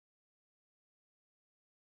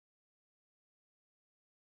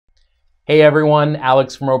Hey everyone,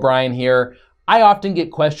 Alex from O'Brien here. I often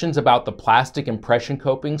get questions about the plastic impression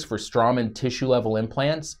copings for Straumann Tissue Level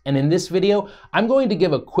implants, and in this video, I'm going to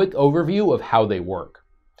give a quick overview of how they work.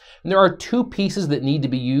 And there are two pieces that need to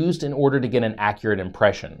be used in order to get an accurate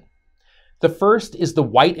impression. The first is the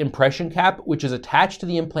white impression cap, which is attached to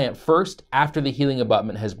the implant first after the healing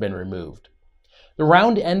abutment has been removed. The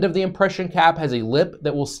round end of the impression cap has a lip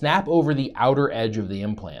that will snap over the outer edge of the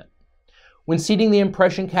implant. When seating the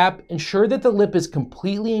impression cap, ensure that the lip is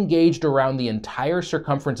completely engaged around the entire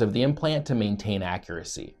circumference of the implant to maintain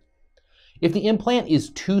accuracy. If the implant is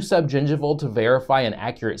too subgingival to verify an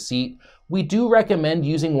accurate seat, we do recommend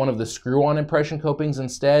using one of the screw-on impression copings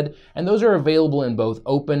instead, and those are available in both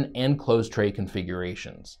open and closed tray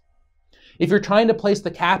configurations. If you're trying to place the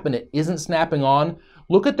cap and it isn't snapping on,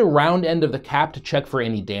 look at the round end of the cap to check for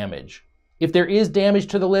any damage. If there is damage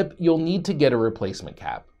to the lip, you'll need to get a replacement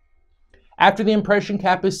cap. After the impression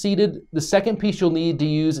cap is seated, the second piece you'll need to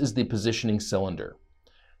use is the positioning cylinder.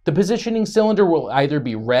 The positioning cylinder will either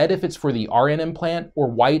be red if it's for the RN implant or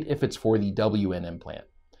white if it's for the WN implant.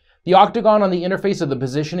 The octagon on the interface of the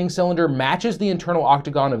positioning cylinder matches the internal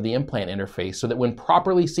octagon of the implant interface so that when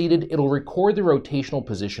properly seated, it'll record the rotational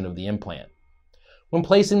position of the implant. When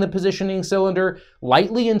placing the positioning cylinder,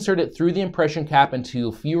 lightly insert it through the impression cap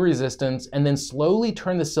until feel resistance and then slowly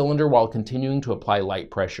turn the cylinder while continuing to apply light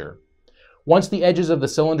pressure. Once the edges of the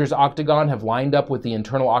cylinder's octagon have lined up with the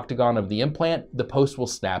internal octagon of the implant, the post will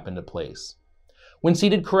snap into place. When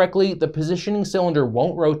seated correctly, the positioning cylinder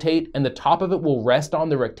won't rotate and the top of it will rest on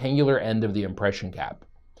the rectangular end of the impression cap.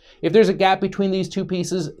 If there's a gap between these two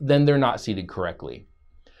pieces, then they're not seated correctly.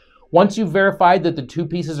 Once you've verified that the two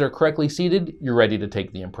pieces are correctly seated, you're ready to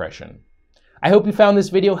take the impression. I hope you found this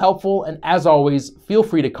video helpful, and as always, feel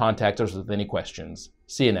free to contact us with any questions.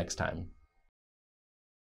 See you next time.